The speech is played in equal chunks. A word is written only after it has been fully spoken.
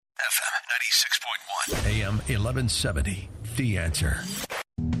FM 96.1. AM 1170. The Answer.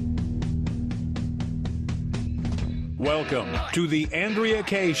 Welcome to the Andrea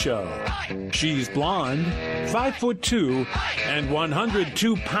Kaye Show. She's blonde, 5'2", and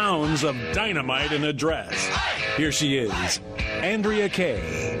 102 pounds of dynamite in a dress. Here she is, Andrea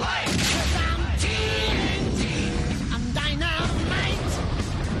Kaye.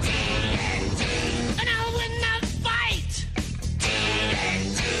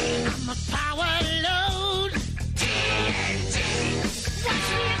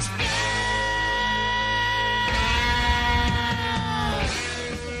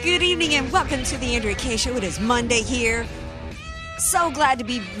 Good evening and welcome to the Andrea Kaye Show. It is Monday here. So glad to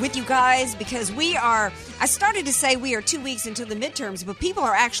be with you guys because I started to say we are 2 weeks into the midterms, but people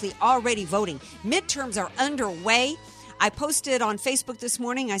are actually already voting. Midterms are underway. I posted on Facebook this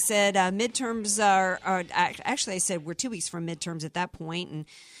morning, I said midterms are actually I said we're 2 weeks from midterms at that point, and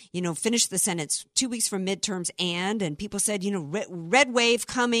finish the sentence, 2 weeks from midterms and people said, red wave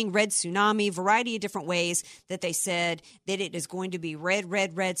coming, red tsunami, variety of different ways that they said that it is going to be red.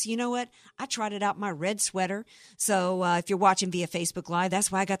 So you know what? I trotted out my red sweater. So if you're watching via Facebook Live,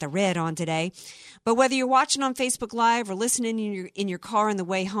 that's why I got the red on today. But whether you're watching on Facebook Live or listening in your car on the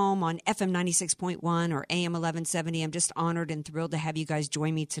way home on FM 96.1 or AM 1170, I'm just honored and thrilled to have you guys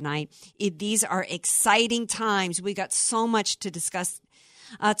join me tonight. These are exciting times. We got so much to discuss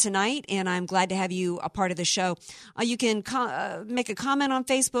tonight, and I'm glad to have you a part of the show. You can make a comment on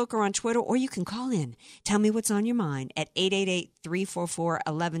Facebook or on Twitter, or you can call in. Tell me what's on your mind at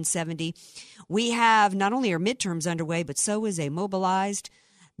 888-344-1170. We have not only our midterms underway, but so is a mobilized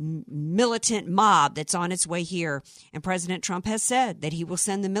militant mob that's on its way here. And President Trump has said that he will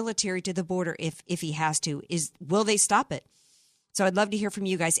send the military to the border if he has to. Will they stop it? So I'd love to hear from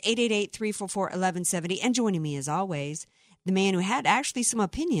you guys. 888-344-1170. And joining me as always, the man who had actually some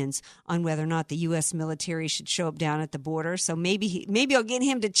opinions on whether or not the U.S. military should show up down at the border. So maybe I'll get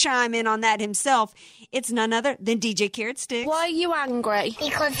him to chime in on that himself. It's none other than DJ Carrot Sticks. Why are you angry?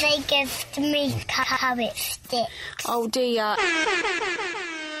 Because they give to me carrot sticks. Oh, dear.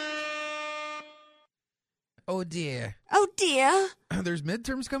 Oh, dear. Oh, dear. There's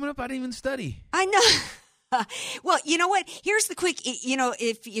midterms coming up. I didn't even study. I know. Well, you know what? Here's the quick,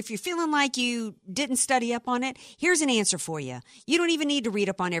 if you're feeling like you didn't study up on it, here's an answer for you. You don't even need to read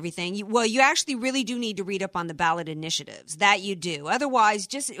up on everything. You actually really do need to read up on the ballot initiatives. That you do. Otherwise,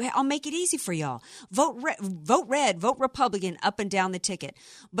 I'll make it easy for y'all. Vote red, vote Republican up and down the ticket.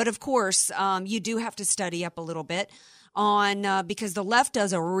 But of course, you do have to study up a little bit because the left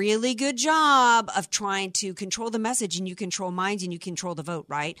does a really good job of trying to control the message, and you control minds and you control the vote,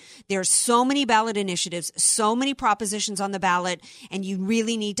 right? There's so many ballot initiatives, so many propositions on the ballot, and you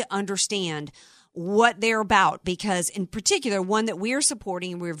really need to understand what they're about, because in particular, one that we're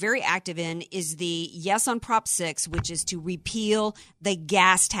supporting and we're very active in is the Yes on Prop 6, which is to repeal the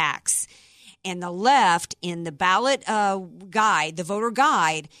gas tax. And the left, in the ballot guide, the voter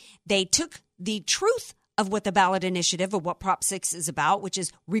guide, they took the truth of what the ballot initiative of what Prop 6 is about, which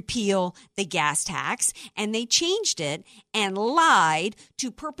is repeal the gas tax, and they changed it and lied to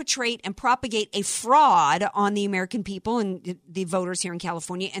perpetrate and propagate a fraud on the American people and the voters here in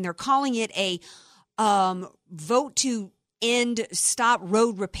California, and they're calling it a vote to stop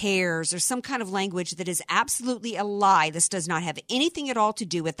road repairs or some kind of language that is absolutely a lie. This does not have anything at all to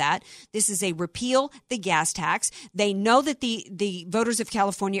do with that. This is a repeal the gas tax. They know that the voters of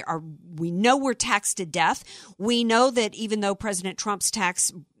California we know we're taxed to death. We know that even though President Trump's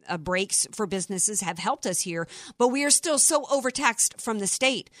tax breaks for businesses have helped us here, but we are still so overtaxed from the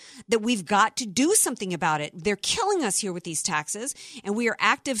state that we've got to do something about it. They're killing us here with these taxes, and we are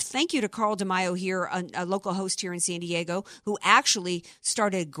active. Thank you to Carl DeMaio here, a local host here in San Diego, who actually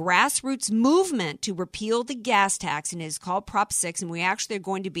started a grassroots movement to repeal the gas tax, and it is called Prop 6, and we actually are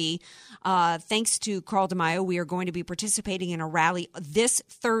going to be, thanks to Carl DeMaio, we are going to be participating in a rally this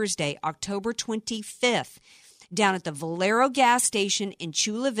Thursday, October 25th. Down at the Valero gas station in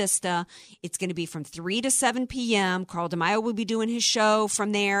Chula Vista. It's going to be from 3 to 7 p.m. Carl DeMaio will be doing his show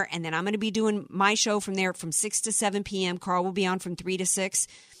from there, and then I'm going to be doing my show from there from 6 to 7 p.m. Carl will be on from 3 to 6.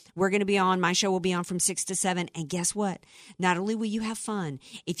 We're going to be on, my show will be on from 6 to 7. And guess what? Not only will you have fun,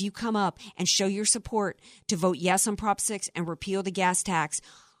 if you come up and show your support to vote yes on Prop 6 and repeal the gas tax,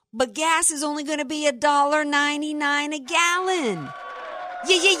 but gas is only going to be $1.99 a gallon.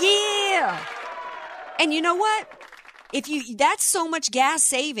 Yeah. And you know what? That's so much gas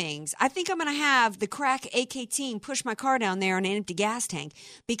savings. I think I'm going to have the crack AK team push my car down there on an empty gas tank,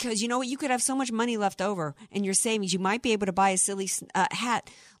 because you know what? You could have so much money left over in your savings. You might be able to buy a silly hat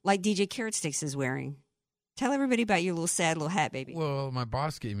like DJ Carrot Sticks is wearing. Tell everybody about your little sad little hat, baby. Well, my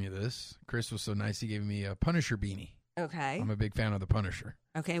boss gave me this. Chris was so nice; he gave me a Punisher beanie. Okay. I'm a big fan of the Punisher.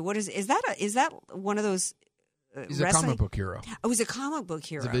 Okay. What is that? One of those? He's wrestling? a comic book hero. Oh, he's a comic book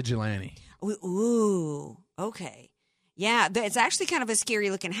hero. He's a vigilante. Ooh. Okay. Yeah, it's actually kind of a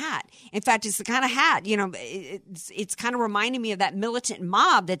scary looking hat. In fact, it's the kind of hat, it's kind of reminding me of that militant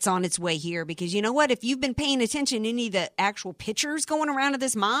mob that's on its way here. Because you know what? If you've been paying attention to any of the actual pictures going around of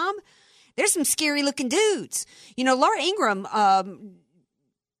this mob, there's some scary looking dudes. Laura Ingraham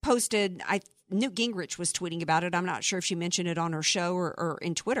posted, Newt Gingrich was tweeting about it. I'm not sure if she mentioned it on her show or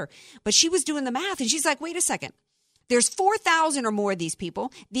in Twitter, but she was doing the math and she's like, wait a second. There's 4,000 or more of these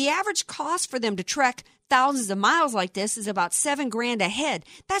people. The average cost for them to trek thousands of miles like this is about $7,000 a head.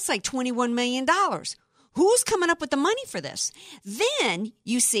 That's like $21 million. Who's coming up with the money for this? Then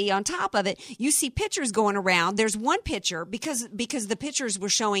you see on top of it, you see pictures going around. There's one picture because the pictures were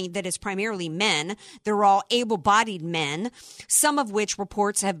showing that it's primarily men. They're all able-bodied men, some of which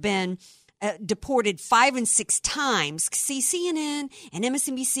reports have been deported 5 and 6 times. See, CNN and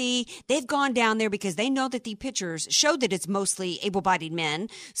MSNBC, they've gone down there because they know that the pictures showed that it's mostly able-bodied men.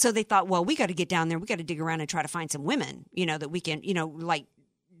 So they thought, well, we got to get down there. We got to dig around and try to find some women, that we can, like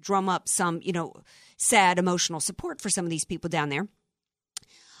drum up some, sad emotional support for some of these people down there.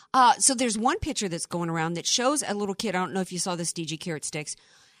 So there's one picture that's going around that shows a little kid. I don't know if you saw this, DG Carrot Sticks,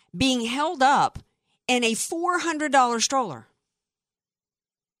 being held up in a $400 stroller.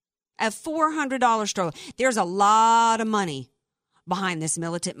 A $400 stroller. There's a lot of money behind this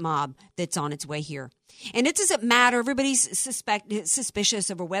militant mob that's on its way here. And it doesn't matter. Everybody's suspicious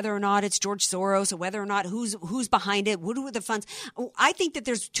over whether or not it's George Soros or whether or not who's behind it. What are the funds? I think that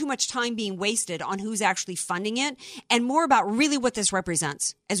there's too much time being wasted on who's actually funding it and more about really what this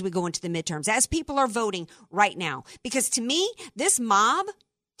represents as we go into the midterms, as people are voting right now. Because to me, this mob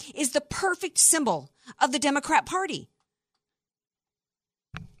is the perfect symbol of the Democrat Party.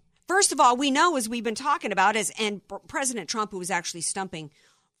 First of all, we know, as we've been talking about, and President Trump, who was actually stumping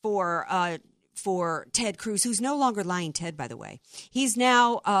for Ted Cruz, who's no longer lying Ted, by the way. He's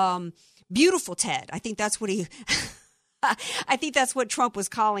now beautiful Ted. I think that's what I think that's what Trump was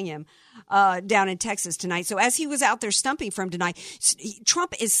calling him down in Texas tonight. So as he was out there stumping for him tonight,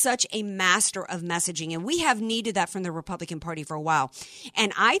 Trump is such a master of messaging, and we have needed that from the Republican Party for a while.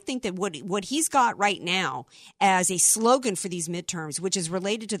 And I think that what he's got right now as a slogan for these midterms, which is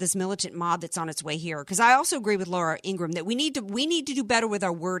related to this militant mob that's on its way here, because I also agree with Laura Ingraham that we need to do better with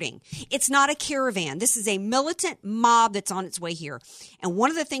our wording. It's not a caravan. This is a militant mob that's on its way here. And one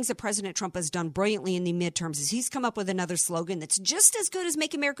of the things that President Trump has done brilliantly in the midterms is he's come up with another slogan that's just as good as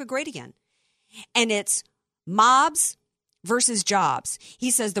Make America Great Again. And it's mobs versus jobs. He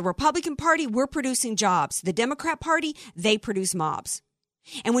says the Republican Party, we're producing jobs. The Democrat Party, they produce mobs.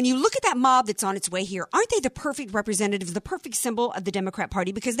 And when you look at that mob that's on its way here, aren't they the perfect representative, the perfect symbol of the Democrat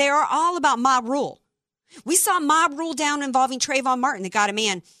Party? Because they are all about mob rule. We saw mob rule down involving Trayvon Martin that got a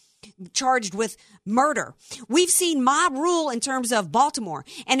man charged with murder. We've seen mob rule in terms of Baltimore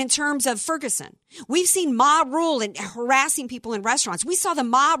and in terms of Ferguson. We've seen mob rule in harassing people in restaurants. We saw the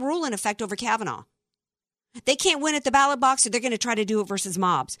mob rule in effect over Kavanaugh. They can't win at the ballot box, so they're going to try to do it versus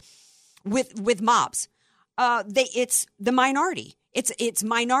mobs. With mobs, it's the minority. It's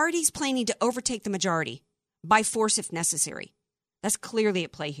minorities planning to overtake the majority by force if necessary. That's clearly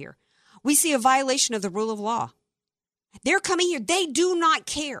at play here. We see a violation of the rule of law. They're coming here. They do not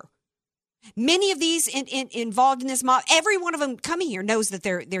care. Many of these involved in this mob, every one of them coming here knows that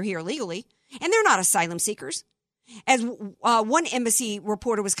they're here illegally, and they're not asylum seekers. As one embassy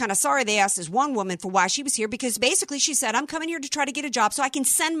reporter was kind of sorry, they asked this one woman for why she was here, because basically she said, I'm coming here to try to get a job so I can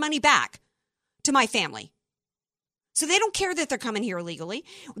send money back to my family. So they don't care that they're coming here illegally.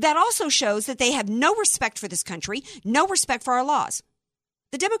 That also shows that they have no respect for this country, no respect for our laws.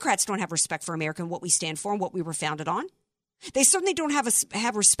 The Democrats don't have respect for America and what we stand for and what we were founded on. They certainly don't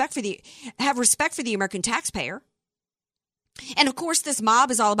have respect for the American taxpayer. And of course, this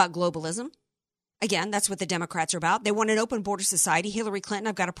mob is all about globalism. Again, that's what the Democrats are about. They want an open border society. Hillary Clinton,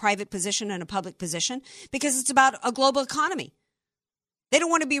 I've got a private position and a public position because it's about a global economy. They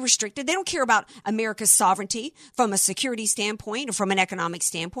don't want to be restricted. They don't care about America's sovereignty from a security standpoint or from an economic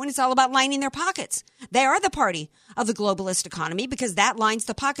standpoint. It's all about lining their pockets. They are the party of the globalist economy because that lines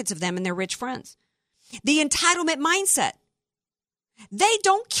the pockets of them and their rich friends. The entitlement mindset. They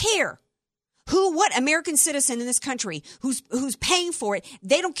don't care what American citizen in this country who's paying for it.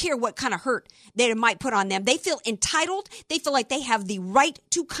 They don't care what kind of hurt that it might put on them. They feel entitled. They feel like they have the right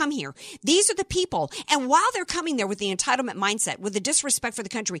to come here. These are the people. And while they're coming there with the entitlement mindset, with the disrespect for the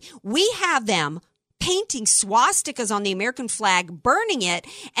country, we have them painting swastikas on the American flag, burning it,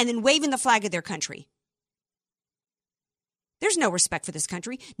 and then waving the flag of their country. There's no respect for this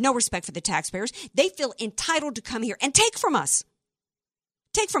country, no respect for the taxpayers. They feel entitled to come here and take from us.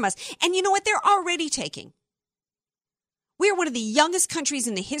 Take from us. And you know what? They're already taking. We are one of the youngest countries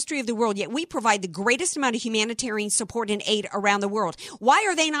in the history of the world, yet we provide the greatest amount of humanitarian support and aid around the world. Why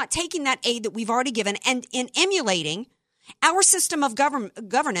are they not taking that aid that we've already given and emulating our system of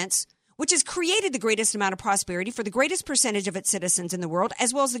governance, which has created the greatest amount of prosperity for the greatest percentage of its citizens in the world,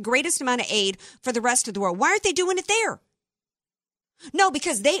 as well as the greatest amount of aid for the rest of the world? Why aren't they doing it there? No,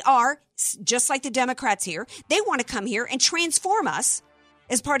 because they are, just like the Democrats here, they want to come here and transform us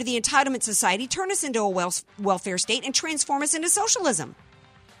as part of the entitlement society, turn us into a welfare state, and transform us into socialism.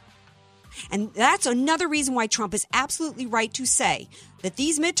 And that's another reason why Trump is absolutely right to say that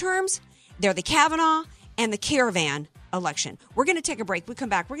these midterms, they're the Kavanaugh and the Caravan election. We're going to take a break. We come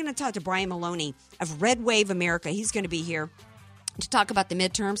back. We're going to talk to Brian Maloney of Red Wave America. He's going to be here to talk about the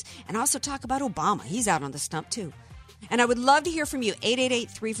midterms and also talk about Obama. He's out on the stump, too. And I would love to hear from you.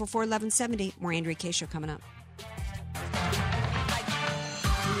 888-344-1170. More Andrea Kaye Show coming up.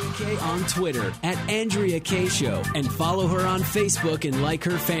 On Twitter at Andrea Kaye Show, and follow her on Facebook and like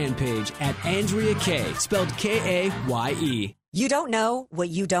her fan page at Andrea Kaye, spelled Kaye. You don't know what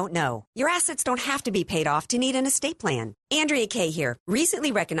you don't know. Your assets don't have to be paid off to need an estate plan. Andrea Kaye here.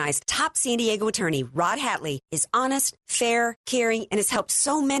 Recently recognized top San Diego attorney Rod Hatley is honest, fair, caring, and has helped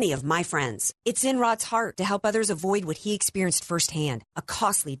so many of my friends. It's in Rod's heart to help others avoid what he experienced firsthand, a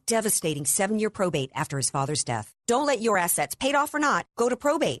costly, devastating 7-year probate after his father's death. Don't let your assets, paid off or not, go to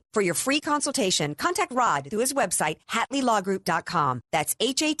probate. For your free consultation, contact Rod through his website, HatleyLawGroup.com. That's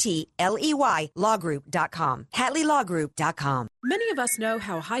HATLEY lawgroup.com. HatleyLawGroup.com. Many of us know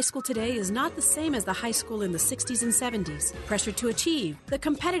how high school today is not the same as the high school in the 60s and 70s. Pressure to achieve, the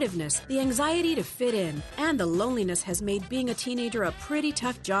competitiveness, the anxiety to fit in, and the loneliness has made being a teenager a pretty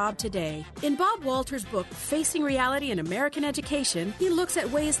tough job today. In Bob Walter's book, Facing Reality in American Education, he looks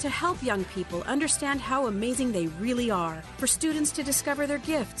at ways to help young people understand how amazing they really are, for students to discover their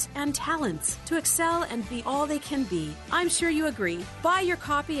gifts and talents, to excel and be all they can be. I'm sure you agree. Buy your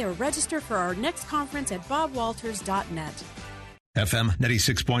copy or register for our next conference at bobwalters.net. FM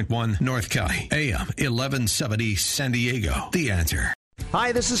 96.1 North County, AM 1170 San Diego. The Answer.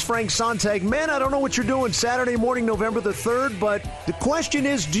 Hi, this is Frank Sontag. Man, I don't know what you're doing Saturday morning, November the 3rd, but the question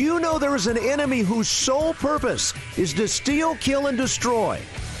is, do you know there is an enemy whose sole purpose is to steal, kill, and destroy?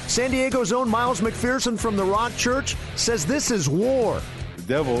 San Diego's own Miles McPherson from the Rock Church says this is war. The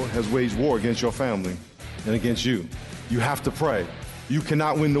devil has waged war against your family and against you. You have to pray. You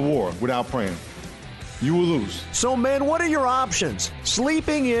cannot win the war without praying. You will lose. So, man, what are your options?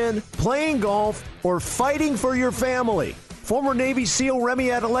 Sleeping in, playing golf, or fighting for your family? Former Navy SEAL Remy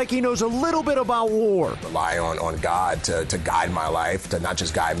Adelecki knows a little bit about war. Rely on God to guide my life, to not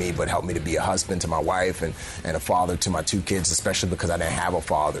just guide me, but help me to be a husband to my wife and a father to my 2 kids, especially because I didn't have a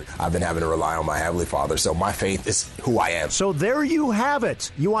father. I've been having to rely on my Heavenly Father. So my faith is who I am. So there you have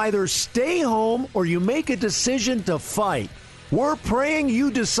it. You either stay home or you make a decision to fight. We're praying you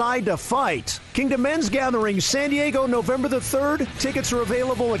decide to fight. Kingdom Men's Gathering, San Diego, November the 3rd. Tickets are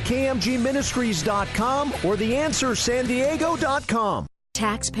available at kmgministries.com or theanswersandiego.com.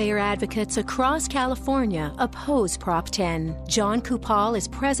 Taxpayer advocates across California oppose Prop 10. John Kupal is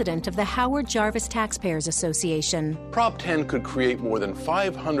president of the Howard Jarvis Taxpayers Association. Prop 10 could create more than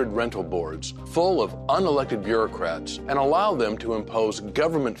 500 rental boards full of unelected bureaucrats and allow them to impose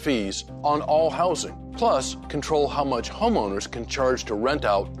government fees on all housing. Plus, control how much homeowners can charge to rent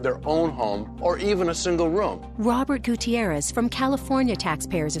out their own home or even a single room. Robert Gutierrez from California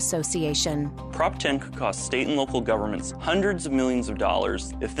Taxpayers Association. Prop 10 could cost state and local governments hundreds of millions of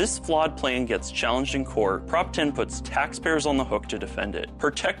dollars. If this flawed plan gets challenged in court, Prop 10 puts taxpayers on the hook to defend it.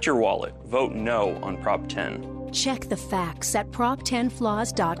 Protect your wallet. Vote no on Prop 10. Check the facts at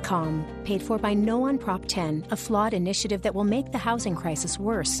prop10flaws.com. Paid for by No on Prop 10, a flawed initiative that will make the housing crisis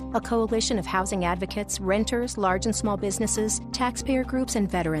worse. A coalition of housing advocates, renters, large and small businesses, taxpayer groups, and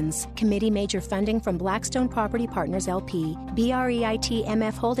veterans. Committee major funding from Blackstone Property Partners LP, BREIT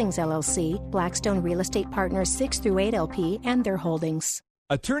MF Holdings LLC, Blackstone Real Estate Partners 6 through 8 LP, and their holdings.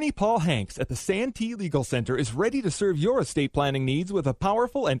 Attorney Paul Hanks at the Santee Legal Center is ready to serve your estate planning needs with a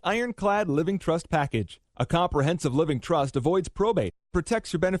powerful and ironclad living trust package. A comprehensive living trust avoids probate,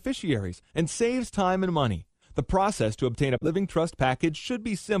 protects your beneficiaries, and saves time and money. The process to obtain a living trust package should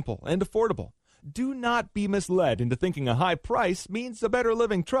be simple and affordable. Do not be misled into thinking a high price means a better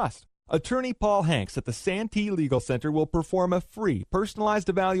living trust. Attorney Paul Hanks at the Santee Legal Center will perform a free, personalized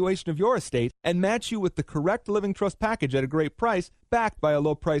evaluation of your estate and match you with the correct living trust package at a great price, backed by a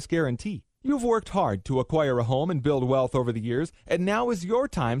low price guarantee. You've worked hard to acquire a home and build wealth over the years, and now is your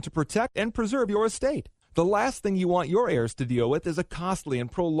time to protect and preserve your estate. The last thing you want your heirs to deal with is a costly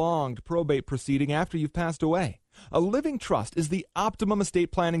and prolonged probate proceeding after you've passed away. A living trust is the optimum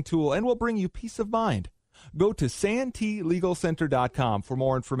estate planning tool and will bring you peace of mind. Go to SanteeLegalCenter.com for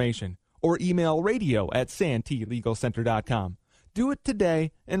more information or email radio@SanteeLegalCenter.com. Do it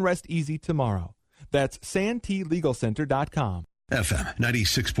today and rest easy tomorrow. That's SanteeLegalCenter.com. FM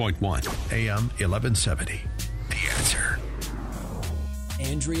 96.1, AM 1170. The Answer.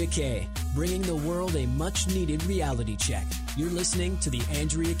 Andrea Kaye, bringing the world a much-needed reality check. You're listening to The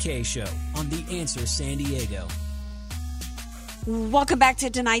Andrea Kaye Show on The Answer San Diego. Welcome back to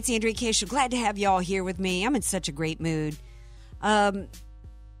tonight's Andrea Kaye Show. Glad to have you all here with me. I'm in such a great mood. So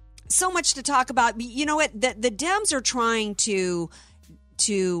much to talk about. You know what? The Dems are trying to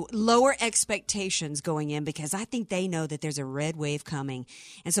lower expectations going in because I think they know that there's a red wave coming.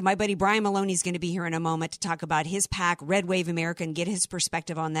 And so my buddy Brian Maloney is going to be here in a moment to talk about his PAC, Red Wave America, and get his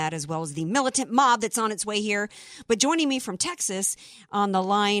perspective on that, as well as the militant mob that's on its way here. But joining me from Texas on the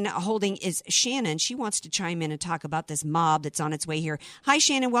line holding is Shannon. She wants to chime in and talk about this mob that's on its way here. Hi,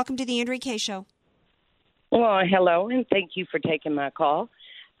 Shannon. Welcome to the Andrea Kaye Show. Well, hello, and thank you for taking my call.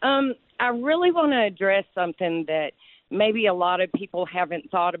 I really want to address something that maybe a lot of people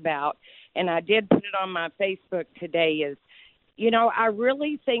haven't thought about, and I did put it on my Facebook today, is, I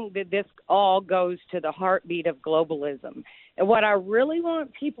really think that this all goes to the heartbeat of globalism. And what I really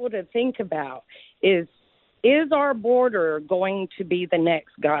want people to think about is our border going to be the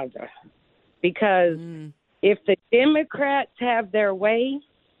next Gaza? Because if the Democrats have their way,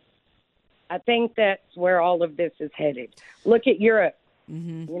 I think that's where all of this is headed. Look at Europe.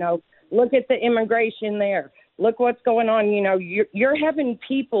 Look at the immigration there. Look what's going on. You're having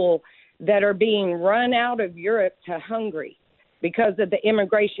people that are being run out of Europe to Hungary because of the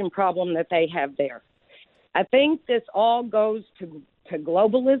immigration problem that they have there. I think this all goes to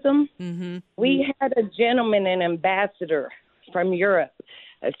globalism. We had a gentleman, an ambassador from Europe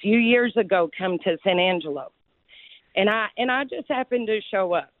a few years ago come to San Angelo. And I just happened to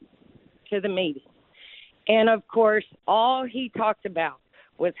show up to the meeting. And, of course, all he talked about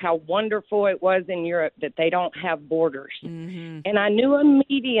was how wonderful it was in Europe that they don't have borders. And I knew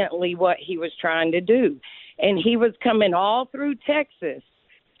immediately what he was trying to do. And he was coming all through Texas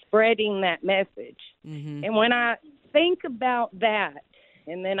spreading that message. And when I think about that,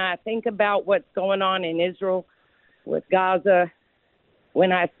 and then I think about what's going on in Israel with Gaza,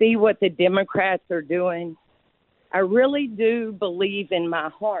 when I see what the Democrats are doing, I really do believe in my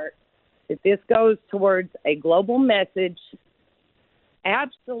heart that this goes towards a global message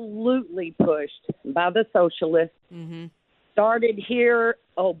absolutely pushed by the socialists. Started here,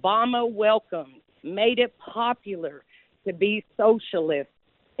 Obama welcomed, made it popular to be socialist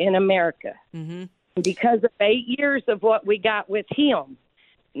in America. Because of 8 years of what we got with him,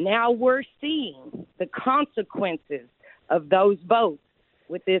 now we're seeing the consequences of those votes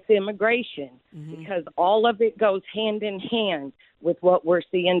with this immigration, because all of it goes hand in hand with what we're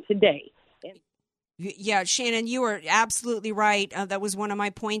seeing today. Yeah, Shannon, you are absolutely right. That was one of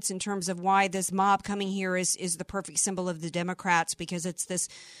my points in terms of why this mob coming here is the perfect symbol of the Democrats, because it's this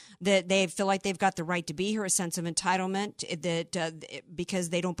that they feel like they've got the right to be here, a sense of entitlement, that because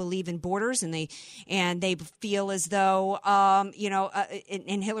they don't believe in borders, and they feel as though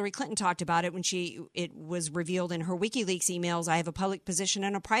and Hillary Clinton talked about it when it was revealed in her WikiLeaks emails. I have a public position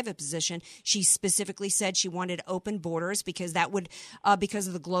and a private position. She specifically said she wanted open borders because that would because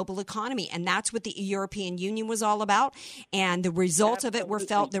of the global economy, and that's what the European Union was all about. And the results of it were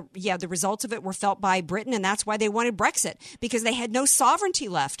felt. The results of it were felt by Britain, and that's why they wanted Brexit, because they had no sovereignty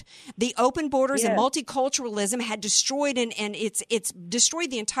left. The open borders and multiculturalism had destroyed and it's destroyed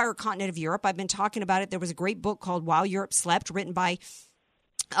the entire continent of Europe. I've been talking about it. There was a great book called While Europe Slept, written by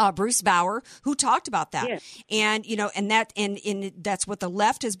Bruce Bauer, who talked about that. And that's what the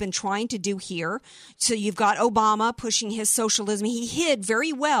left has been trying to do here. So you've got Obama pushing his socialism. He hid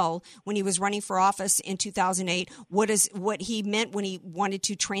very well when he was running for office in 2008 what he meant when he wanted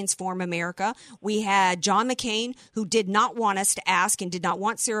to transform America. We had John McCain, who did not want us to ask and did not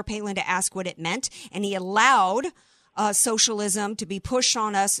want Sarah Palin to ask what it meant, and he allowed socialism to be pushed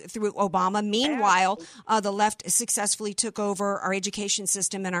on us through Obama. Meanwhile, the left successfully took over our education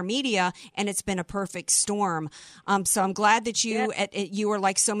system and our media, and it's been a perfect storm. So I'm glad that you are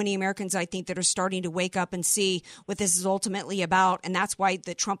like so many Americans, I think, that are starting to wake up and see what this is ultimately about. And that's why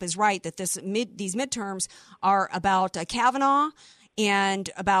that Trump is right, that these midterms are about Kavanaugh and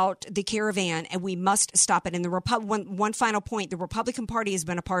about the caravan, and we must stop it. And one final point, the Republican Party has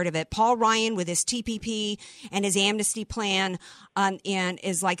been a part of it. Paul Ryan with his TPP and his amnesty plan, and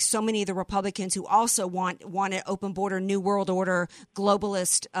is like so many of the Republicans who also want an open border, new world order,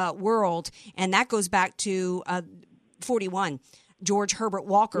 globalist world. And that goes back to 41, George Herbert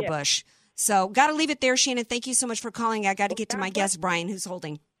Walker Bush. So got to leave it there, Shannon. Thank you so much for calling. I got to get to my guest, Brian, who's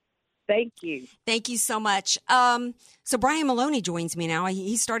holding. Thank you. Thank you so much. So Brian Maloney joins me now.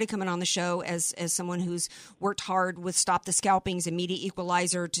 He started coming on the show as someone who's worked hard with Stop the Scalpings and Media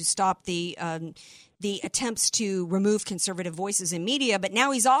Equalizer to stop the attempts to remove conservative voices in media. But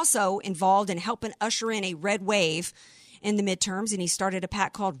now he's also involved in helping usher in a red wave in the midterms, and he started a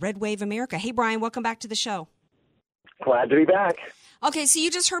PAC called Red Wave America. Hey, Brian, welcome back to the show. Glad to be back. Okay, so you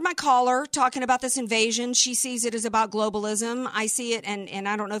just heard my caller talking about this invasion. She sees it as about globalism. I see it, and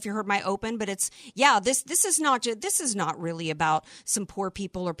I don't know if you heard my open, but it's this is not really about some poor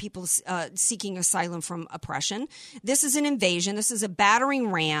people or people seeking asylum from oppression. This is an invasion. This is a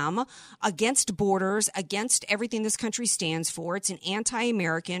battering ram against borders, against everything this country stands for. It's an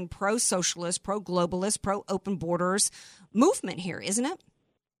anti-American, pro-socialist, pro-globalist, pro-open borders movement here, isn't it?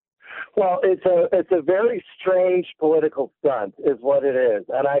 Well, it's a very strange political stunt is what it is.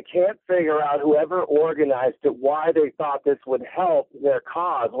 And I can't figure out whoever organized it, why they thought this would help their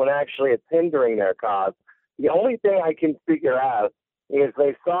cause when actually it's hindering their cause. The only thing I can figure out is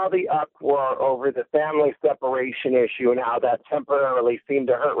they saw the uproar over the family separation issue and how that temporarily seemed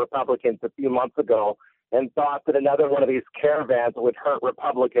to hurt Republicans a few months ago, and thought that another one of these caravans would hurt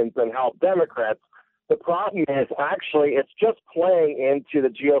Republicans and help Democrats. The problem is actually it's just playing into the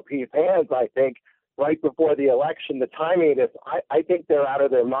GOP's hands, I think, right before the election. The timing is, I think they're out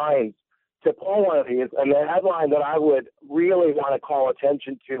of their minds to pull one of these. And the headline that I would really want to call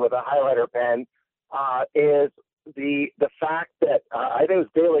attention to with a highlighter pen is the fact that I think it was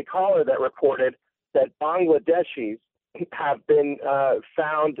Daily Caller that reported that Bangladeshis have been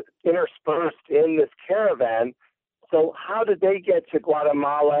found interspersed in this caravan. So how did they get to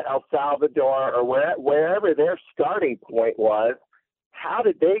Guatemala, El Salvador, or wherever their starting point was? How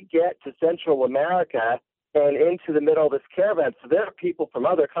did they get to Central America and into the middle of this caravan? So there are people from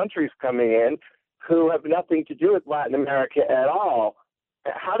other countries coming in who have nothing to do with Latin America at all.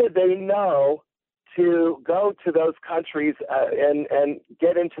 How did they know to go to those countries and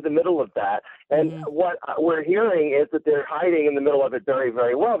get into the middle of that? And what we're hearing is that they're hiding in the middle of it very,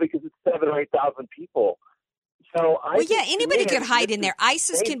 very well, because it's 7,000 or 8,000 people. So anybody could hide in there.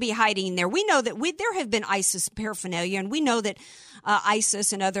 ISIS can be hiding in there. We know that there have been ISIS paraphernalia, and we know that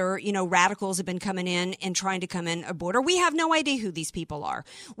ISIS and other radicals have been coming in and trying to come in a border. We have no idea who these people are.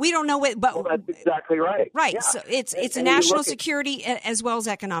 We don't know it, but that's exactly right. Right. Yeah. So it's a national security as well as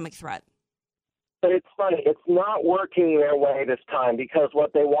economic threat. But it's funny. It's not working their way this time, because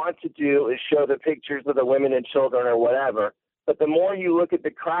what they want to do is show the pictures of the women and children or whatever. But the more you look at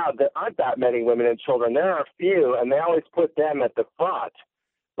the crowd, there aren't that many women and children. There are a few, and they always put them at the front.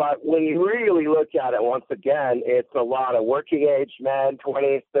 But when you really look at it, once again, it's a lot of working-age men,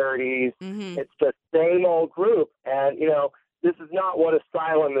 20s, 30s. Mm-hmm. It's the same old group. And, this is not what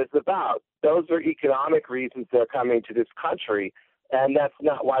asylum is about. Those are economic reasons they're coming to this country. And that's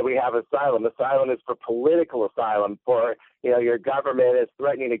not why we have asylum. Asylum is for political asylum, for, your government is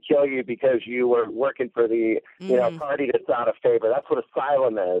threatening to kill you because you were working for the, party that's out of favor. That's what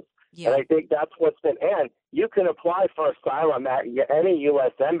asylum is. Yeah. And I think that's what's been, and you can apply for asylum at any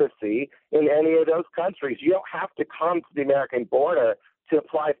U.S. embassy in any of those countries. You don't have to come to the American border to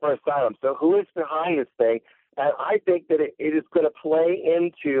apply for asylum. So who is behind this thing? And I think that it is going to play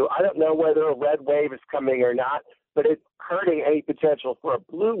into, I don't know whether a red wave is coming or not, but it's hurting any potential for a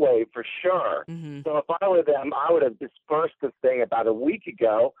blue wave for sure. Mm-hmm. So if I were them, I would have dispersed this thing about a week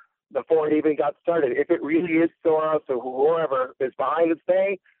ago before it even got started. If it really is Soros or whoever is behind this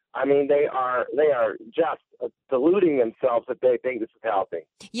thing, I mean, they are just deluding themselves that they think this is helping.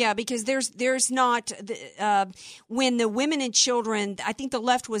 Yeah, because there's not when the women and children, I think the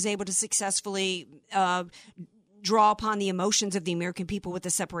left was able to successfully draw upon the emotions of the American people with the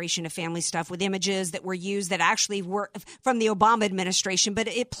separation of family stuff, with images that were used that actually were from the Obama administration, but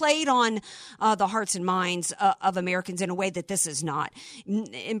it played on the hearts and minds of Americans in a way that this is not.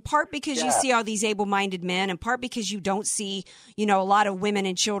 In part because you see all these able-minded men, in part because you don't see, a lot of women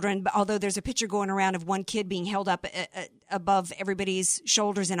and children, although there's a picture going around of one kid being held up above everybody's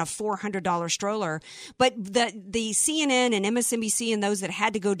shoulders in a $400 stroller. But the CNN and MSNBC and those that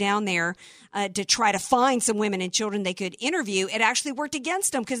had to go down there to try to find some women and and children they could interview, it actually worked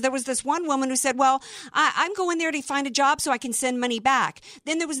against them, because there was this one woman who said, well, I'm going there to find a job so I can send money back.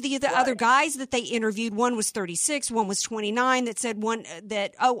 Then there was the other guys that they interviewed. One was 36, one was 29, that said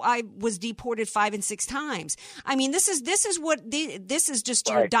I was deported 5 and 6 times. I mean, this is just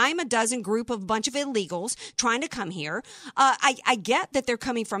your dime a dozen group of a bunch of illegals trying to come here. I get that they're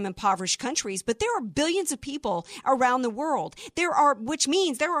coming from impoverished countries, but there are billions of people around the world. Which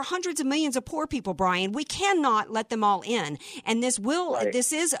means there are hundreds of millions of poor people, Brian. We cannot let them all in. And this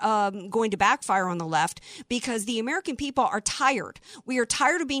is going to backfire on the left, because the American people are tired. We are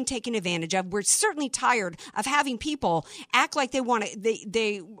tired of being taken advantage of. We're certainly tired of having people act like they want to,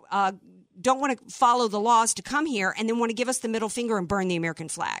 they don't want to follow the laws to come here, and then want to give us the middle finger and burn the American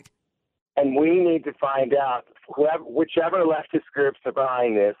flag. And we need to find out, whichever leftist groups are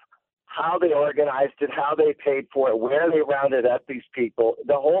behind this, how they organized it, how they paid for it, where they rounded up these people.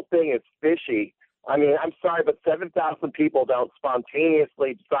 The whole thing is fishy. I mean, I'm sorry, but 7,000 people don't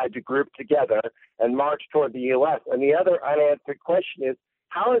spontaneously decide to group together and march toward the U.S. And the other unanswered question is,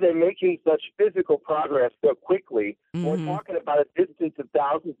 how are they making such physical progress so quickly? Mm-hmm. We're talking about a distance of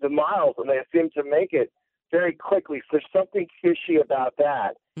thousands of miles, and they seem to make it very quickly. So there's something fishy about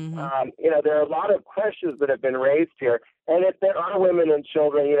that. Mm-hmm. There are a lot of questions that have been raised here. And if there are women and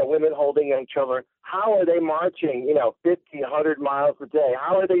children, women holding young children, how are they marching, 50, 100 miles a day?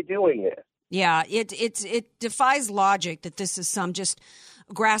 How are they doing it? Yeah, it defies logic that this is some just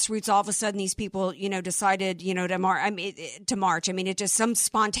grassroots. All of a sudden, these people, decided, to march. I mean, it's just some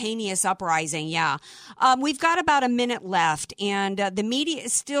spontaneous uprising. Yeah. We've got about a minute left, and the media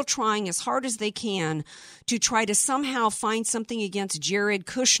is still trying as hard as they can to try to somehow find something against Jared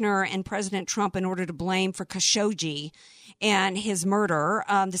Kushner and President Trump in order to blame for Khashoggi and his murder.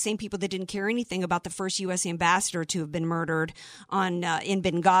 The same people that didn't care anything about the first U.S. ambassador to have been murdered in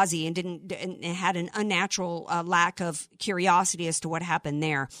Benghazi and had an unnatural lack of curiosity as to what happened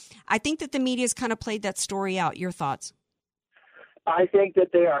there. I think that the media's kind of played that story out. Your thoughts? I think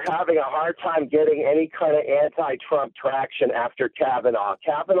that they are having a hard time getting any kind of anti-Trump traction after Kavanaugh.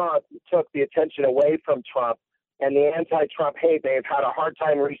 Kavanaugh took the attention away from Trump, and the anti-Trump hate, they've had a hard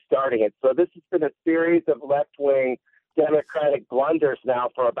time restarting it. So this has been a series of left-wing Democratic blunders now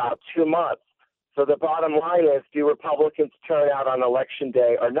for about 2 months. So the bottom line is, do Republicans turn out on Election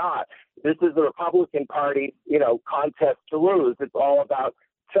Day or not? This is the Republican Party, contest to lose. It's all about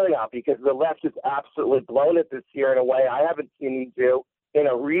turnout, because the left has absolutely blown it this year in a way I haven't seen them do in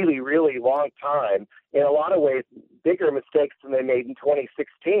a really, really long time. In a lot of ways, bigger mistakes than they made in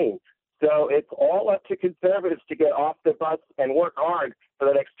 2016. So it's all up to conservatives to get off the bus and work hard for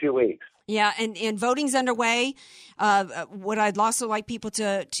the next 2 weeks. Yeah, and voting's underway. What I'd also like people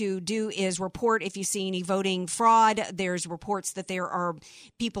to do is report if you see any voting fraud. There's reports that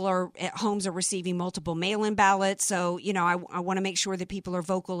people at homes are receiving multiple mail-in ballots. So, I want to make sure that people are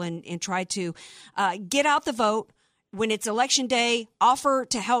vocal and try to get out the vote. When it's Election Day, offer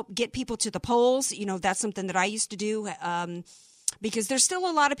to help get people to the polls. That's something that I used to do. Because there's still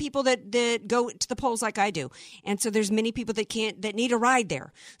a lot of people that go to the polls like I do. And so there's many people that need a ride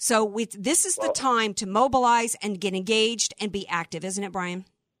there. So this is the time to mobilize and get engaged and be active, isn't it, Brian?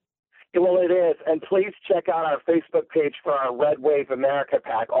 Well, it is. And please check out our Facebook page for our Red Wave America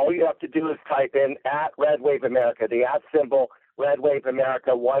PAC. All you have to do is type in @Red Wave America, the @ Red Wave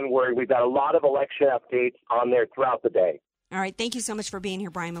America, one word. We've got a lot of election updates on there throughout the day. All right. Thank you so much for being here,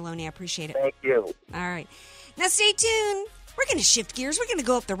 Brian Maloney. I appreciate it. Thank you. All right. Now stay tuned. We're going to shift gears. We're going to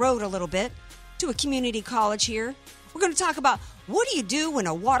go up the road a little bit to a community college here. We're going to talk about what do you do when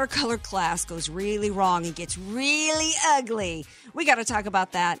a watercolor class goes really wrong and gets really ugly. We got to talk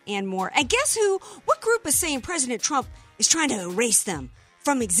about that and more. And guess who? What group is saying President Trump is trying to erase them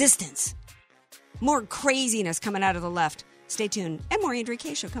from existence? More craziness coming out of the left. Stay tuned. And more Andrea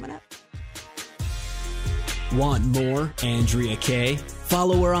Kaye Show coming up. Want more Andrea Kaye?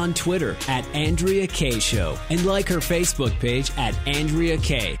 Follow her on Twitter @Andrea Kaye Show and like her Facebook page @Andrea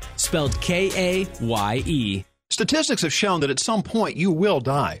Kaye, spelled Kaye. Statistics have shown that at some point you will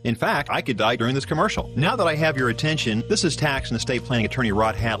die. In fact, I could die during this commercial. Now that I have your attention, this is tax and estate planning attorney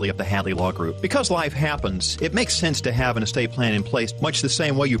Rod Hadley of the Hadley Law Group. Because life happens, it makes sense to have an estate plan in place, much the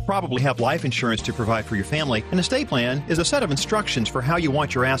same way you probably have life insurance to provide for your family. An estate plan is a set of instructions for how you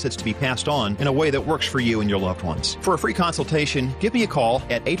want your assets to be passed on in a way that works for you and your loved ones. For a free consultation, give me a call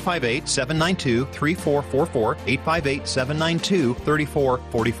at 858-792-3444,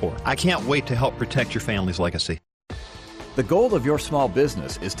 858-792-3444. I can't wait to help protect your family's legacy. The goal of your small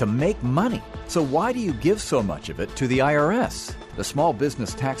business is to make money. So why do you give so much of it to the IRS? The Small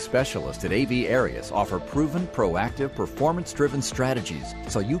Business Tax Specialists at AV Arias offer proven, proactive, performance-driven strategies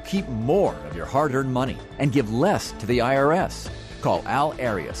so you keep more of your hard-earned money and give less to the IRS. Call Al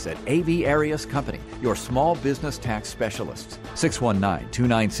Arias at AV Arias Company, your small business tax specialists.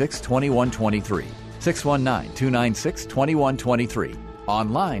 619-296-2123. 619-296-2123.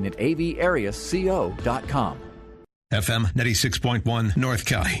 Online at avariasco.com. FM 96.1 North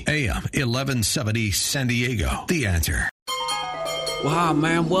County, AM 1170 San Diego. The Answer. Wow,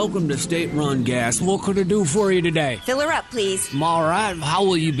 ma'am, welcome to State Run Gas. What could I do for you today? Fill her up, please. All right, how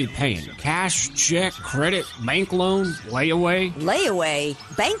will you be paying? Cash, check, credit, bank loan, layaway? Layaway?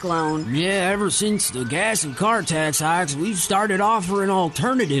 Bank loan? Yeah, ever since the gas and car tax hikes, we've started offering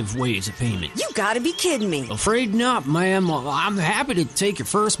alternative ways of payment. You gotta be kidding me. Afraid not, ma'am. I'm happy to take your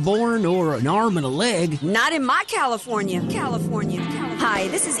firstborn or an arm and a leg. Not in my California. Hi,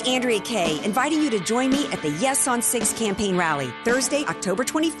 this is Andrea Kaye, inviting you to join me at the Yes on 6 campaign rally, Thursday, October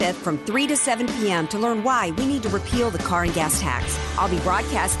 25th from 3 to 7 p.m. to learn why we need to repeal the car and gas tax. I'll be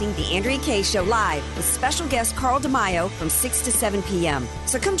broadcasting the Andrea Kaye Show live with special guest Carl DeMaio from 6 to 7 p.m.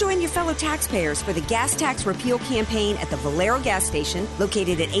 So come join your fellow taxpayers for the gas tax repeal campaign at the Valero gas station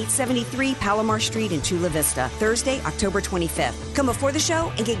located at 873 Palomar Street in Chula Vista, Thursday, October 25th. Come before the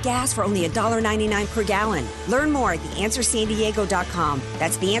show and get gas for only $1.99 per gallon. Learn more at theanswersandiego.com.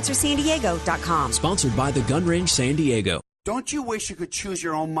 That's theanswersandiego.com. Sponsored by the Gun Range San Diego. Don't you wish you could choose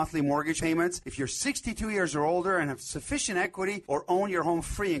your own monthly mortgage payments? If you're 62 years or older and have sufficient equity or own your home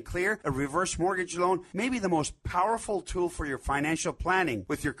free and clear, a reverse mortgage loan may be the most powerful tool for your financial planning.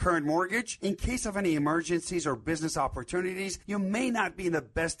 With your current mortgage, in case of any emergencies or business opportunities, you may not be in the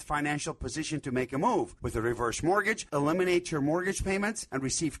best financial position to make a move. With a reverse mortgage, eliminate your mortgage payments and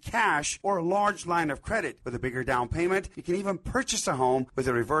receive cash or a large line of credit. With a bigger down payment, you can even purchase a home with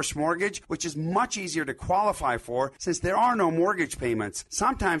a reverse mortgage, which is much easier to qualify for since there are no mortgage payments.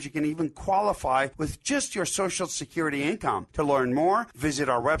 Sometimes you can even qualify with just your Social Security income. To learn more, visit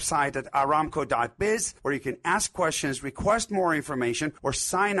our website at aramco.biz, where you can ask questions, request more information, or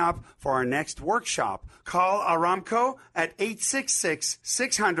sign up for our next workshop. Call Aramco at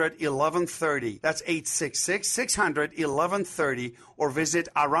 866-600-1130. That's 866-600-1130, or visit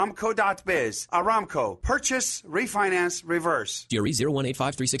aramco.biz. Aramco. Purchase, refinance, reverse. GRE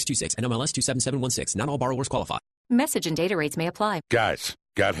 01853626, NMLS 27716. Not all borrowers qualify. Message and data rates may apply. Guys,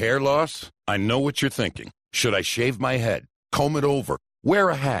 got hair loss? I know what you're thinking. Should I shave my head? Comb it over? Wear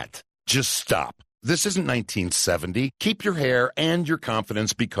a hat? Just stop. This isn't 1970. Keep your hair and your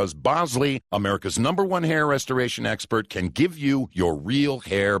confidence because Bosley, America's #1 hair restoration expert, can give you your real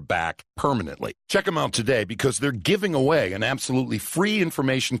hair back permanently. Check them out today because they're giving away an absolutely free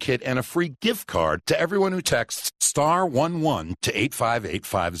information kit and a free gift card to everyone who texts *11 to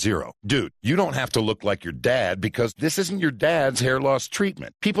 85850. Dude, you don't have to look like your dad because this isn't your dad's hair loss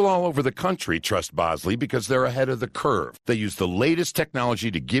treatment. People all over the country trust Bosley because they're ahead of the curve. They use the latest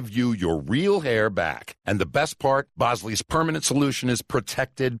technology to give you your real hair back. And the best part, Bosley's permanent solution is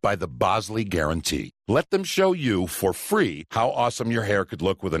protected by the Bosley Guarantee. Let them show you for free how awesome your hair could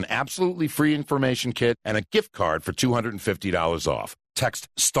look with an absolutely free information kit and a gift card for $250 off. Text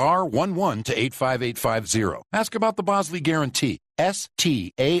 *11 to 85850. Ask about the Bosley Guarantee.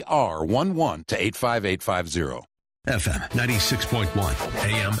 STAR11 to 85850. FM 96.1,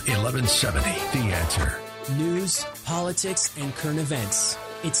 AM 1170. The Answer. News, politics, and current events.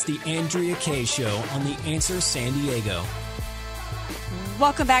 It's the Andrea Kaye Show on The Answer San Diego.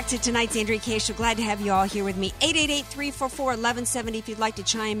 Welcome back to tonight's Andrea Kaye Show. Glad to have you all here with me. 888-344-1170 if you'd like to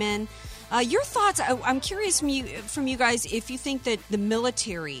chime in. Your thoughts, I'm curious from you guys if you think that the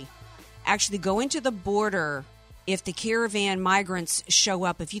military actually go into the border if the caravan migrants show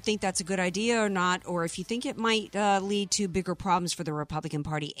up, if you think that's a good idea or not, or if you think it might lead to bigger problems for the Republican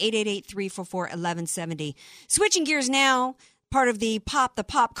Party. 888-344-1170. Switching gears now, part of the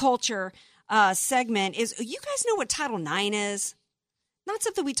pop culture segment is, you guys know what Title IX is? Not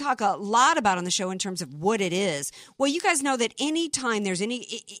something we talk a lot about on the show in terms of what it is. Well, you guys know that anytime there's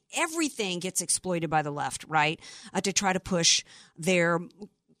everything gets exploited by the left, right? To try to push their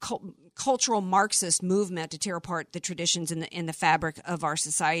cultural Marxist movement to tear apart the traditions in the fabric of our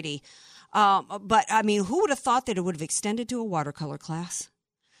society. But I mean, who would have thought that it would have extended to a watercolor class?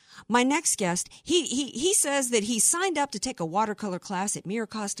 My next guest, he says that he signed up to take a watercolor class at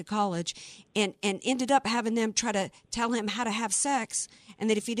Miracosta College and ended up having them try to tell him how to have sex, and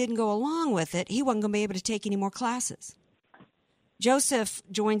that if he didn't go along with it, he wasn't going to be able to take any more classes. Joseph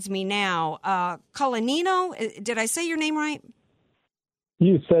joins me now. Colanino, did I say your name right?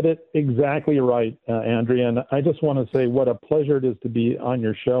 You said it exactly right, Andrea. And I just want to say what a pleasure it is to be on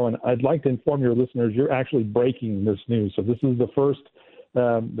your show. And I'd like to inform your listeners you're actually breaking this news. So this is the first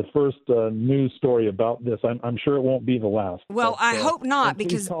news story about this. I'm sure it won't be the last. Well, I hope not,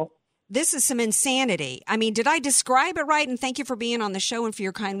 because call. This is some insanity. I mean, did I describe it right? And thank you for being on the show and for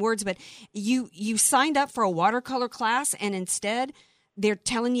your kind words. But you signed up for a watercolor class, and instead they're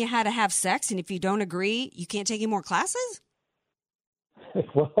telling you how to have sex. And if you don't agree, you can't take any more classes?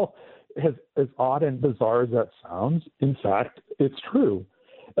 Well, as odd and bizarre as that sounds, in fact, it's true.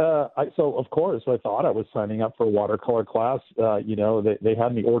 So, of course, I thought I was signing up for a watercolor class. They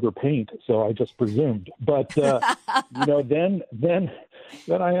had me order paint, so I just presumed. But, then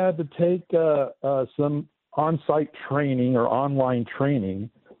I had to take some on-site training or online training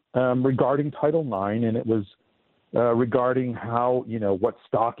regarding Title IX, and it was regarding how, what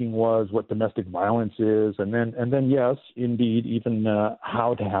stalking was, what domestic violence is, and then yes, indeed, even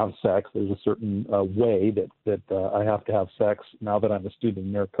how to have sex. There's a certain way that I have to have sex now that I'm a student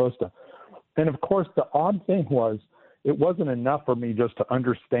in Maricosta. And of course, the odd thing was, it wasn't enough for me just to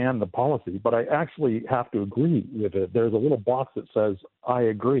understand the policy, but I actually have to agree with it. There's a little box that says, I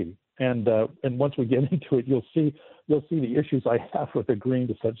agree. And once we get into it, you'll see the issues I have with agreeing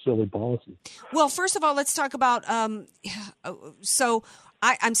to such silly policy. Well, first of all, let's talk about. So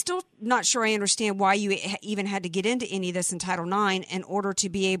I'm still not sure I understand why you even had to get into any of this in Title IX in order to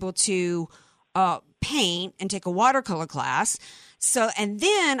be able to paint and take a watercolor class. So, and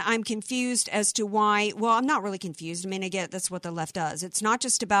then I'm confused as to why. Well, I'm not really confused. I mean, I get that's what the left does. It's not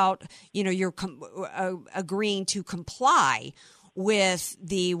just about you're agreeing to comply with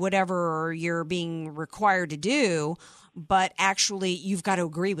the whatever you're being required to do, but actually you've got to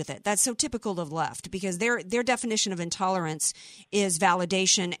agree with it. That's so typical of the left, because their definition of intolerance is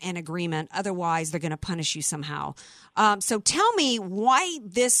validation and agreement. Otherwise, they're going to punish you somehow. So tell me why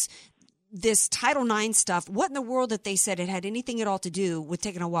this Title IX stuff, what in the world that they said it had anything at all to do with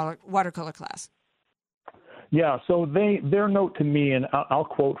taking a watercolor class? Yeah, so their note to me, and I'll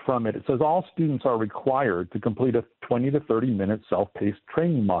quote from it, it says, all students are required to complete a 20 to 30-minute self-paced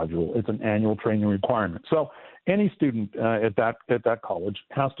training module. It's an annual training requirement. So any student at that college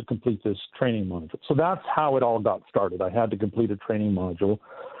has to complete this training module. So that's how it all got started. I had to complete a training module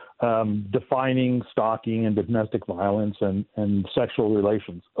defining stalking and domestic violence and sexual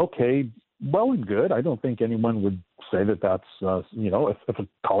relations. Okay, well and good. I don't think anyone would say that that's, if a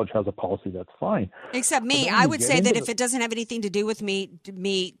college has a policy, that's fine. Except me. I would say that if it doesn't have anything to do with me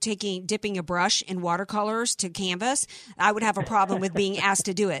dipping a brush in watercolors to canvas, I would have a problem with being asked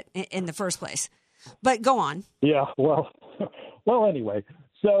to do it in the first place. But go on. Yeah, well, anyway.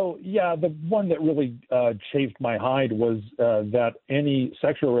 So, yeah, the one that really chafed my hide was that any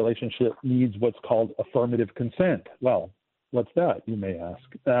sexual relationship needs what's called affirmative consent. Well, what's that, you may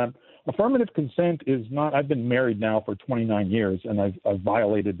ask? Affirmative consent is not – I've been married now for 29 years, and I've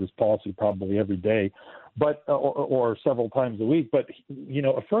violated this policy probably every day, but or several times a week. But,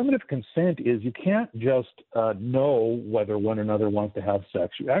 affirmative consent is you can't just know whether one another wants to have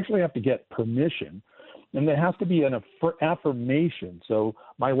sex. You actually have to get permission. And there has to be an affirmation. So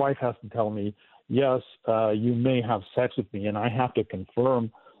my wife has to tell me, yes, you may have sex with me, and I have to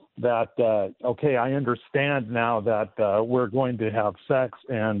confirm that, okay, I understand now that we're going to have sex,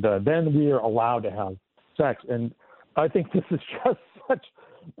 and then we are allowed to have sex. And I think this is just such...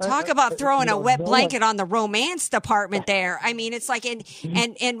 Talk about throwing a wet blanket on the romance department there. I mean, it's like, and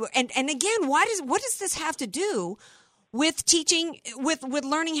again, what does this have to do with teaching, with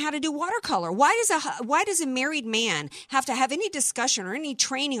learning how to do watercolor? Why does a married man have to have any discussion or any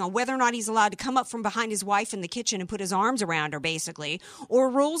training on whether or not he's allowed to come up from behind his wife in the kitchen and put his arms around her, basically, or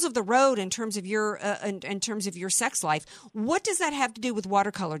rules of the road in terms of your sex life? What does that have to do with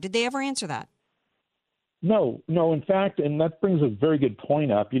watercolor? Did they ever answer that? No. In fact, and that brings a very good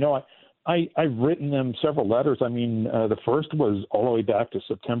point up. I've written them several letters. I mean, the first was all the way back to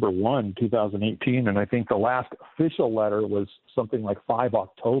September 1, 2018, and I think the last official letter was something like 5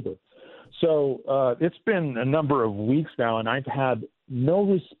 October. So it's been a number of weeks now, and I've had no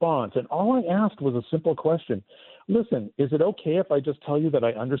response. And all I asked was a simple question. Listen, is it okay if I just tell you that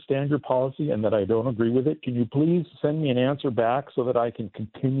I understand your policy and that I don't agree with it? Can you please send me an answer back so that I can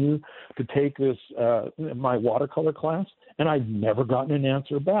continue to take this my watercolor class? And I've never gotten an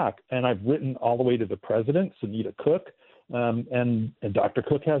answer back. And I've written all the way to the president, Sunita Cook, and Dr.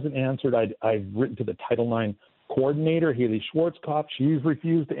 Cook hasn't answered. I've written to the Title IX coordinator, Haley Schwarzkopf. She's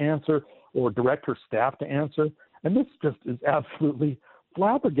refused to answer or direct her staff to answer. And this just is absolutely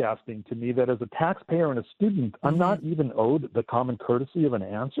flabbergasting to me that as a taxpayer and a student, I'm not even owed the common courtesy of an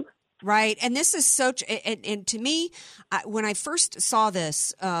answer. Right. And this is and to me, when I first saw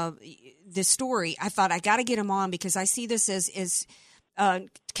this story, I thought I got to get him on because I see this as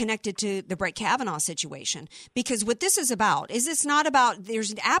connected to the Brett Kavanaugh situation. Because what this is about is it's not about,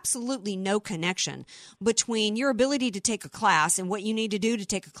 there's absolutely no connection between your ability to take a class and what you need to do to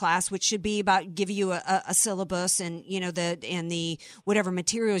take a class, which should be about giving you a syllabus and, the whatever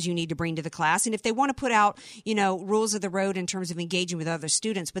materials you need to bring to the class. And if they want to put out, rules of the road in terms of engaging with other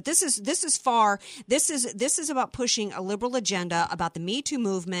students. But this is about pushing a liberal agenda, about the Me Too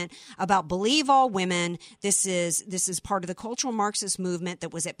movement, about believe all women. This is part of the cultural Marxist movement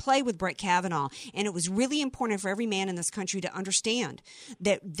that was at play with Brett Kavanaugh. And it was really important for every man in this country to understand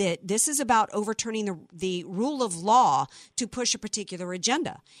that this is about overturning the rule of law to push a particular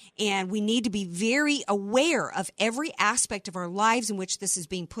agenda. And we need to be very aware of every aspect of our lives in which this is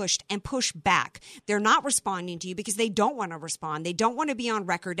being pushed and push back. They're not responding to you because they don't want to respond. They don't want to be on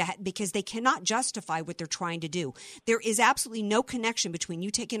record because they cannot justify what they're trying to do. There is absolutely no connection between you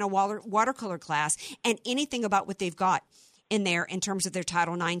taking a watercolor class and anything about what they've got in there in terms of their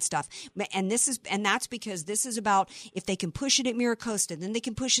Title IX stuff. And that's because this is about if they can push it at Miracosta, then they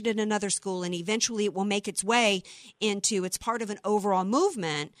can push it at another school, and eventually it will make its way into, it's part of an overall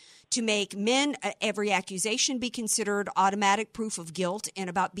movement to make men, every accusation be considered automatic proof of guilt and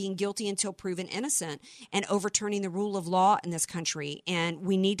about being guilty until proven innocent and overturning the rule of law in this country. And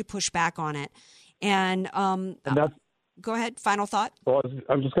we need to push back on it. And that's, go ahead. Final thought. Well,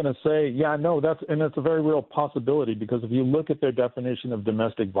 I was just going to say, that's a very real possibility because if you look at their definition of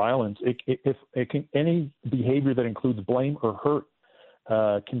domestic violence, any behavior that includes blame or hurt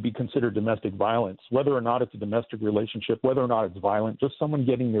can be considered domestic violence, whether or not it's a domestic relationship, whether or not it's violent. Just someone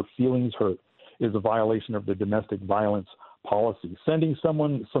getting their feelings hurt is a violation of the domestic violence policy. Sending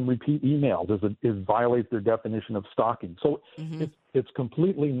someone some repeat emails violates their definition of stalking. So it's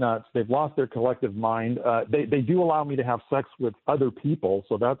completely nuts. They've lost their collective mind. They do allow me to have sex with other people,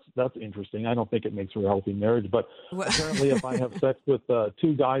 so that's interesting. I don't think it makes for a healthy marriage, but apparently if I have sex with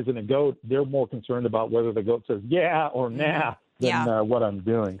two guys and a goat, they're more concerned about whether the goat says yeah or nah than what I'm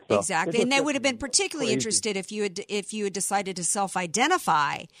doing. So exactly. And they would have been particularly interested if you had decided to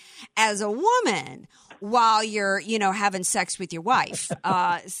self-identify as a woman while you're, having sex with your wife.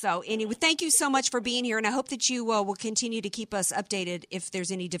 So anyway, thank you so much for being here. And I hope that you will continue to keep us updated if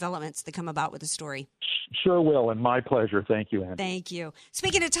there's any developments that come about with the story. Sure will. And my pleasure. Thank you, Anne. Thank you.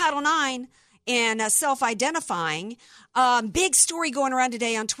 Speaking of Title IX and self-identifying, big story going around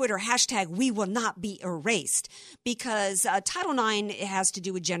today on Twitter, #WeWillNotBe erased, because Title IX has to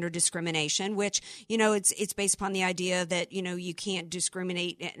do with gender discrimination, which, it's based upon the idea that, you can't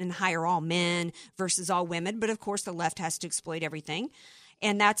discriminate and hire all men versus all women. But of course, the left has to exploit everything.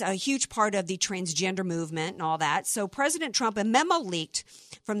 And that's a huge part of the transgender movement and all that. So President Trump, a memo leaked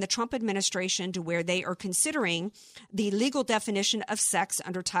from the Trump administration to where they are considering the legal definition of sex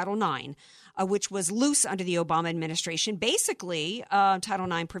under Title IX, which was loose under the Obama administration. Basically,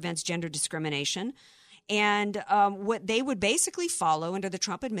 Title IX prevents gender discrimination. And what they would basically follow under the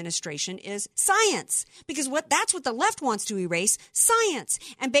Trump administration is science, because that's what the left wants to erase, science.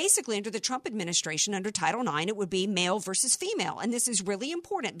 And basically under the Trump administration, under Title IX, it would be male versus female. And this is really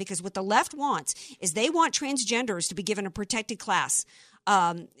important because what the left wants is they want transgenders to be given a protected class.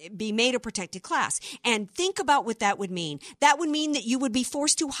 Be made a protected class. And think about what that would mean. That would mean that you would be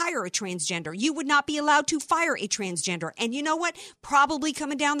forced to hire a transgender. You would not be allowed to fire a transgender. And you know what? Probably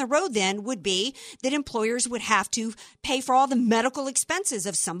coming down the road then would be that employers would have to pay for all the medical expenses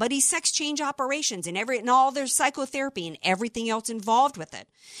of somebody's sex change operations and all their psychotherapy and everything else involved with it.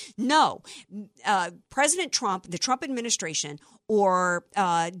 No, President Trump, the Trump administration, or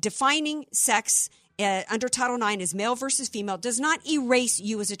defining sex under Title IX as male versus female does not erase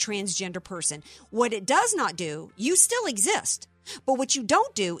you as a transgender person. What it does not do, you still exist. But what you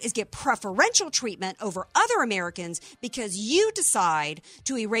don't do is get preferential treatment over other Americans because you decide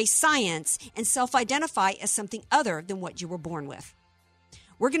to erase science and self-identify as something other than what you were born with.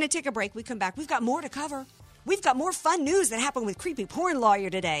 We're going to take a break. We come back. We've got more to cover. We've got more fun news that happened with Creepy Porn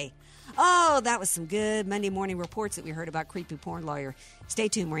Lawyer today. Oh, that was some good Monday morning reports that we heard about Creepy Porn Lawyer. Stay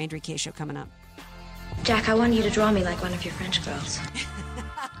tuned. More Andrea Kaye Show coming up. Jack, I want you to draw me like one of your French girls.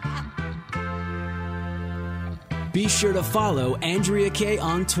 Be sure to follow Andrea Kaye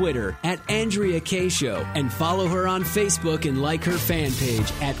on Twitter @Andrea Kaye Show and follow her on Facebook and like her fan page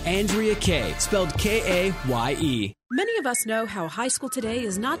 @Andrea Kaye, spelled Kaye. Many of us know how high school today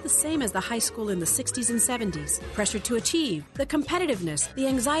is not the same as the high school in the 60s and 70s. Pressure to achieve, the competitiveness, the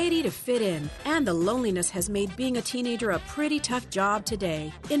anxiety to fit in, and the loneliness has made being a teenager a pretty tough job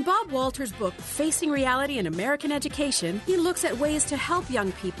today. In Bob Walter's book, Facing Reality in American Education, he looks at ways to help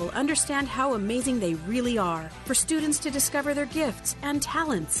young people understand how amazing they really are, for students to discover their gifts and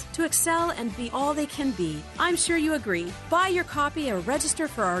talents, to excel and be all they can be. I'm sure you agree. Buy your copy or register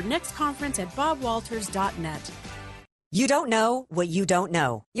for our next conference at bobwalters.net. You don't know what you don't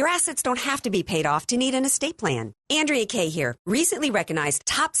know. Your assets don't have to be paid off to need an estate plan. Andrea Kaye here. Recently recognized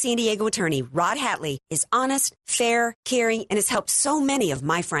top San Diego attorney Rod Hatley is honest, fair, caring, and has helped so many of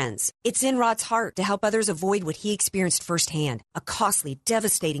my friends. It's in Rod's heart to help others avoid what he experienced firsthand, a costly,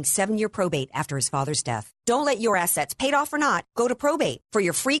 devastating 7-year probate after his father's death. Don't let your assets, paid off or not, go to probate. For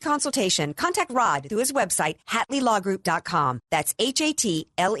your free consultation, contact Rod through his website, HatleyLawGroup.com. That's HATLEY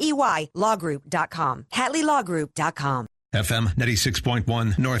lawgroup.com. HatleyLawGroup.com. FM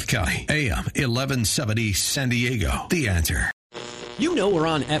 96.1 North County, AM 1170 San Diego. The Answer. You know we're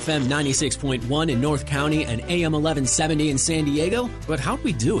on FM 96.1 in North County and AM 1170 in San Diego, but how'd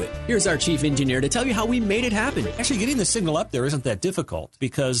we do it? Here's our chief engineer to tell you how we made it happen. Actually, getting the signal up there isn't that difficult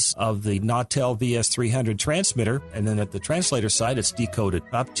because of the Nautel VS300 transmitter, and then at the translator side, it's decoded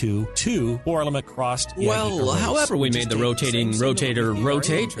up to 2 4-element crossed. Well, however we made the rotating rotator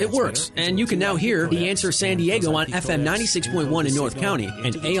rotate, it works. And you can now hear The Answer San Diego on FM 96.1 in North County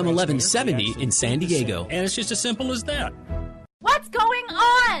and AM 1170 in San Diego. And it's just as simple as that. What's going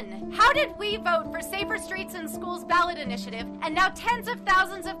on? How did we vote for Safer Streets and Schools ballot initiative, and now tens of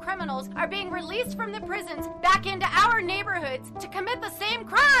thousands of criminals are being released from the prisons back into our neighborhoods to commit the same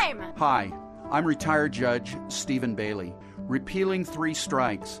crime? Hi, I'm retired Judge Stephen Bailey. Repealing 3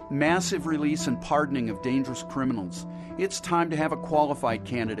 strikes, massive release and pardoning of dangerous criminals. It's time to have a qualified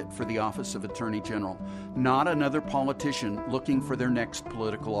candidate for the office of Attorney General, not another politician looking for their next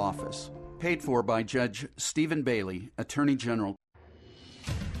political office. Paid for by Judge Stephen Bailey, Attorney General.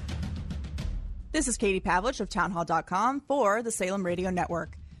 This is Katie Pavlich of townhall.com for the Salem Radio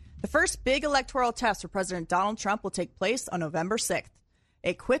Network. The first big electoral test for President Donald Trump will take place on November 6th.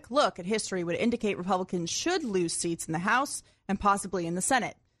 A quick look at history would indicate Republicans should lose seats in the House and possibly in the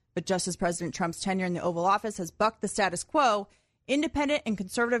Senate. But just as President Trump's tenure in the Oval Office has bucked the status quo, independent and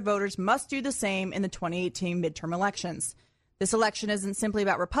conservative voters must do the same in the 2018 midterm elections. This election isn't simply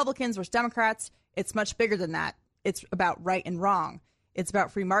about Republicans versus Democrats. It's much bigger than that. It's about right and wrong. It's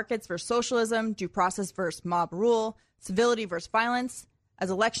about free markets versus socialism, due process versus mob rule, civility versus violence.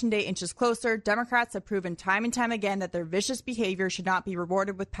 As Election Day inches closer, Democrats have proven time and time again that their vicious behavior should not be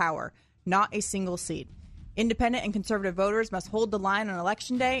rewarded with power, not a single seat. Independent and conservative voters must hold the line on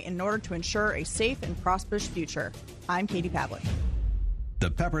Election Day in order to ensure a safe and prosperous future. I'm Katie Pavlich. The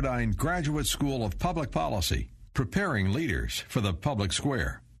Pepperdine Graduate School of Public Policy, preparing leaders for the public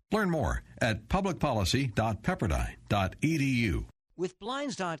square. Learn more at publicpolicy.pepperdine.edu. With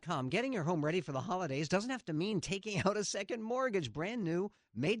Blinds.com, getting your home ready for the holidays doesn't have to mean taking out a second mortgage. Brand new,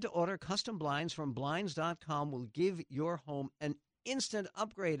 made-to-order custom blinds from Blinds.com will give your home an instant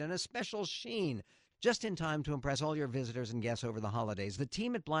upgrade and a special sheen. Just in time to impress all your visitors and guests over the holidays. The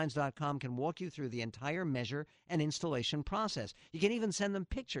team at Blinds.com can walk you through the entire measure and installation process. You can even send them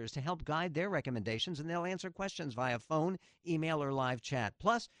pictures to help guide their recommendations, and they'll answer questions via phone, email, or live chat.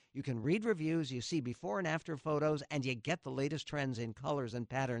 Plus, you can read reviews, you see before and after photos, and you get the latest trends in colors and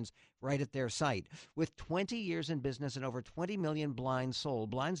patterns right at their site. With 20 years in business and over 20 million blinds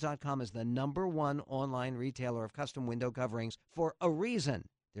sold, Blinds.com is the #1 online retailer of custom window coverings for a reason.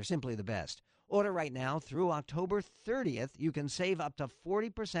 They're simply the best. Order right now through October 30th. You can save up to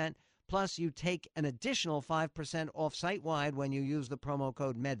 40%, plus you take an additional 5% off site-wide when you use the promo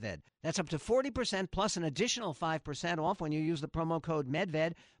code MEDVED. That's up to 40% plus an additional 5% off when you use the promo code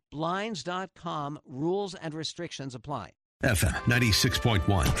MEDVED. Blinds.com. Rules and restrictions apply. FM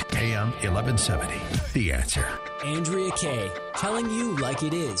 96.1, AM 1170. The Answer. Andrea Kaye, telling you like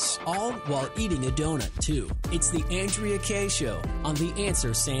it is, all while eating a donut, too. It's the Andrea Kaye Show on The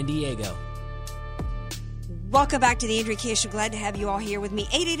Answer San Diego. Welcome back to the Andrea Kaye Show. Glad to have you all here with me.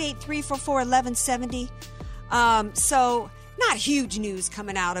 888-344-1170. So, not huge news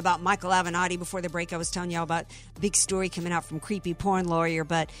coming out about Michael Avenatti. Before the break, I was telling y'all about the big story coming out from Creepy Porn Lawyer.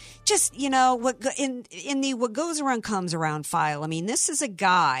 But just, you know, what goes around comes around file. I mean, this is a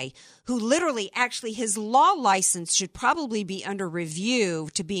guy who literally, actually, his law license should probably be under review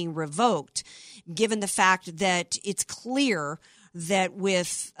to being revoked, given the fact that it's clear that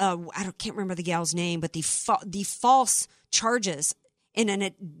with can't remember the gal's name, but the false charges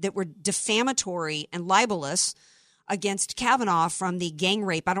that were defamatory and libelous against Kavanaugh from the gang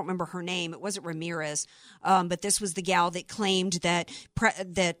rape. I don't remember her name. It wasn't Ramirez, but this was the gal that claimed that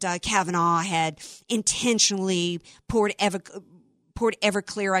Kavanaugh had intentionally poured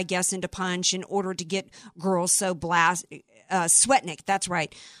Everclear, I guess, into punch in order to get girls so Swetnick, that's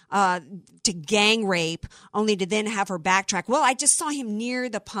right, to gang rape, only to then have her backtrack. Well, I just saw him near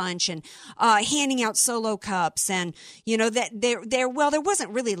the punch and handing out solo cups, and that there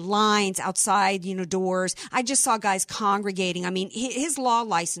wasn't really lines outside, doors. I just saw guys congregating. I mean, his law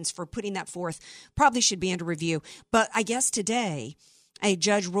license for putting that forth probably should be under review. But I guess today, a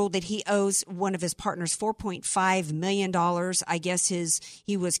judge ruled that he owes one of his partners $4.5 million. I guess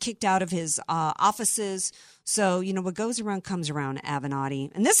he was kicked out of his offices. So, what goes around comes around,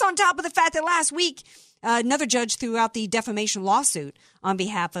 Avenatti. And this on top of the fact that last week, another judge threw out the defamation lawsuit on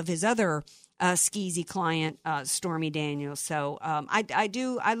behalf of his other skeezy client, Stormy Daniels. So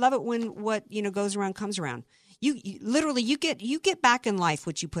I love it when what, goes around comes around. You literally, you get back in life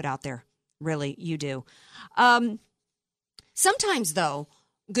what you put out there. Really, you do. Sometimes, though,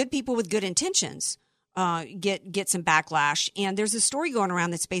 good people with good intentions get some backlash. And there's a story going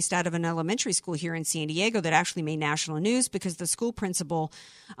around that's based out of an elementary school here in San Diego that actually made national news because the school principal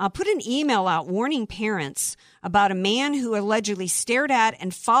put an email out warning parents about a man who allegedly stared at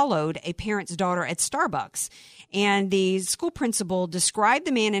and followed a parent's daughter at Starbucks. And the school principal described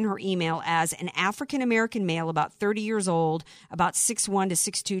the man in her email as an African-American male, about 30 years old, about 6'1" to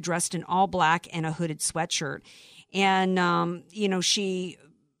 6'2", dressed in all black and a hooded sweatshirt. And, she,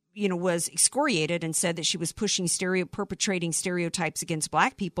 was excoriated and said that she was perpetrating stereotypes against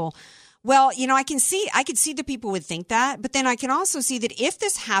black people. Well, I could see that people would think that, but then I can also see that if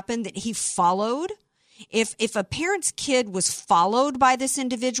this happened, that he followed, if a parent's kid was followed by this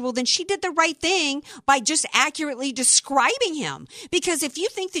individual, then she did the right thing by just accurately describing him. Because if you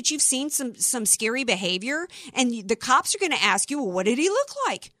think that you've seen some scary behavior and the cops are going to ask you, well, what did he look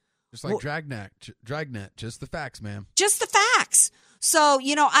like? Just like Dragnet, just the facts, ma'am. Just the facts. So,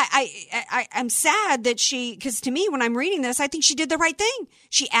 I'm sad that because to me, when I'm reading this, I think she did the right thing.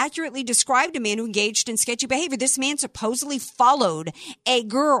 She accurately described a man who engaged in sketchy behavior. This man supposedly followed a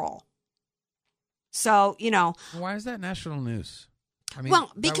girl. So, Why is that national news? I mean,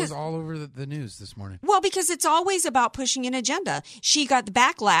 that was all over the news this morning. Well, because it's always about pushing an agenda. She got the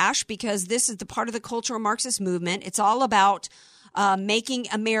backlash because this is the part of the cultural Marxist movement. It's all about making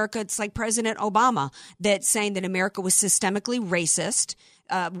America, it's like President Obama, that's saying that America was systemically racist,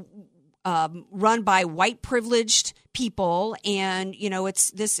 run by white privileged people. And,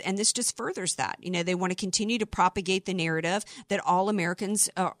 it's this, and this just furthers that. They want to continue to propagate the narrative that all Americans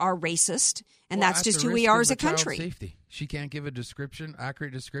are racist. And that's just who we are as a country. Safety. She can't give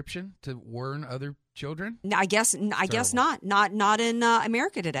accurate description to warn other children. I guess not in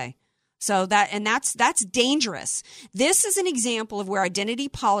America today. So that's dangerous. This is an example of where identity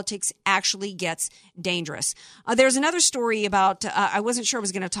politics actually gets dangerous. There's another story about, I wasn't sure I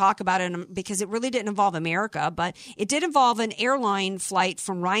was going to talk about it because it really didn't involve America, but it did involve an airline flight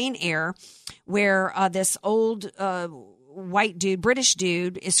from Ryanair where this old white dude, British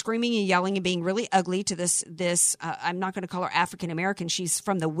dude, is screaming and yelling and being really ugly to this I'm not going to call her African American. She's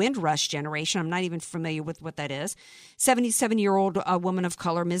from the Windrush generation. I'm not even familiar with what that is. 77-year-old woman of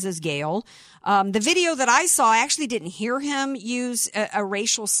color, Mrs. Gale. The video that I saw, I actually didn't hear him use a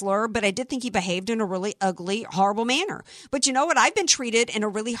racial slur, but I did think he behaved in a really ugly, horrible manner. But you know what? I've been treated in a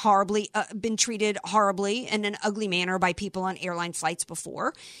really horribly in an ugly manner by people on airline flights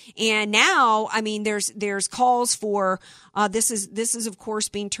before. And now, I mean, there's calls for this is of course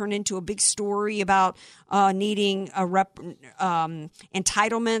being turned into a big story about needing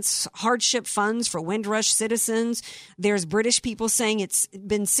entitlements, hardship funds for Windrush citizens. There's British people saying it's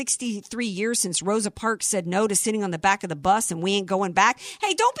been 63 years since Rosa Parks said no to sitting on the back of the bus and we ain't going back.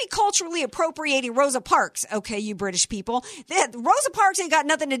 Hey, don't be culturally appropriating Rosa Parks, okay, you British people. Rosa Parks ain't got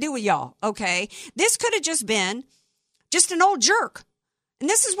nothing to do with y'all, okay? This could have just been just an old jerk. And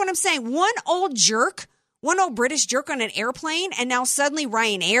this is what I'm saying. One old British jerk on an airplane, and now suddenly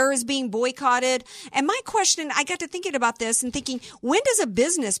Ryanair is being boycotted. And my question, I got to thinking about this and thinking, when does a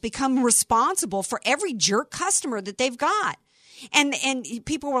business become responsible for every jerk customer that they've got? And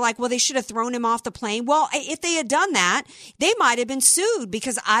people were like, well, they should have thrown him off the plane. Well, if they had done that, they might have been sued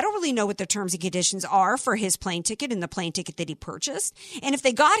because I don't really know what the terms and conditions are for his plane ticket and the plane ticket that he purchased. And if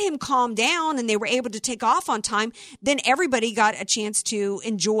they got him calmed down and they were able to take off on time, then everybody got a chance to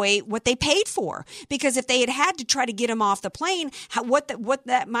enjoy what they paid for. Because if they had to try to get him off the plane, what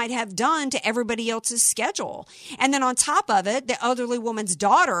that might have done to everybody else's schedule. And then on top of it, the elderly woman's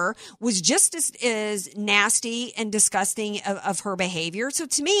daughter was just as nasty and disgusting of her behavior. So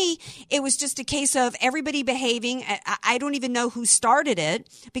to me, it was just a case of everybody behaving. I don't even know who started it,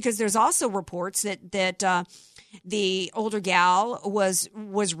 because there's also reports that the older gal was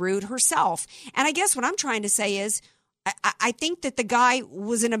rude herself. And I guess what I'm trying to say is, I think that the guy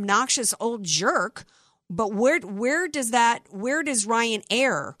was an obnoxious old jerk, but where does Ryan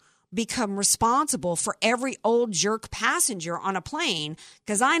Air become responsible for every old jerk passenger on a plane?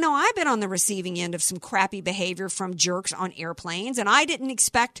 Because I know I've been on the receiving end of some crappy behavior from jerks on airplanes, and I didn't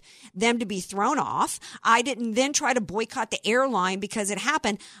expect them to be thrown off. I didn't then try to boycott the airline because it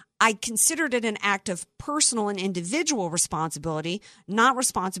happened. I considered it an act of personal and individual responsibility, not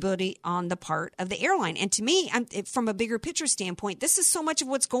responsibility on the part of the airline. And to me, from a bigger picture standpoint, this is so much of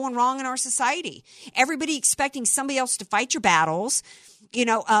what's going wrong in our society. Everybody expecting somebody else to fight your battles.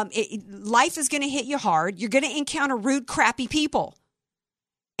 Life is going to hit you hard. You're going to encounter rude, crappy people.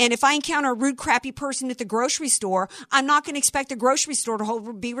 And if I encounter a rude, crappy person at the grocery store, I'm not going to expect the grocery store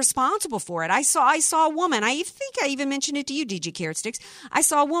to be responsible for it. I saw a woman. I think I even mentioned it to you, DJ Carrot Sticks. I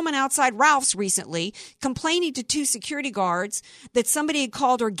saw a woman outside Ralph's recently complaining to 2 security guards that somebody had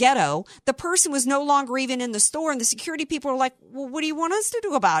called her ghetto. The person was no longer even in the store, and the security people were like, well, what do you want us to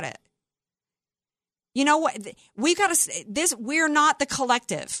do about it? You know what? We've got to this. We're not the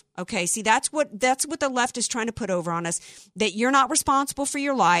collective. Okay. See, that's what the left is trying to put over on us, that you're not responsible for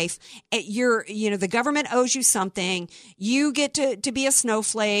your life. The government owes you something. You get to be a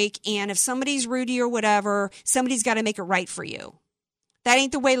snowflake. And if somebody's rude to you or whatever, somebody's got to make it right for you. That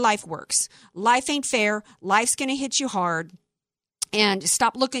ain't the way life works. Life ain't fair. Life's going to hit you hard, and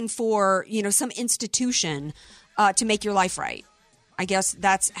stop looking for, some institution, to make your life right. I guess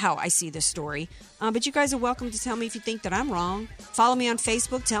that's how I see this story. But you guys are welcome to tell me if you think that I'm wrong. Follow me on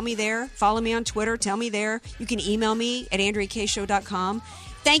Facebook. Tell me there. Follow me on Twitter. Tell me there. You can email me at AndreaKayeShow.com.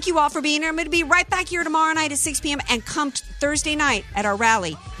 Thank you all for being here. I'm going to be right back here tomorrow night at 6 p.m. and come Thursday night at our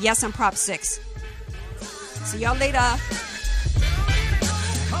rally. Yes, I'm Prop 6. See y'all later.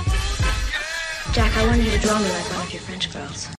 Jack, I want you to draw me like one of your French girls.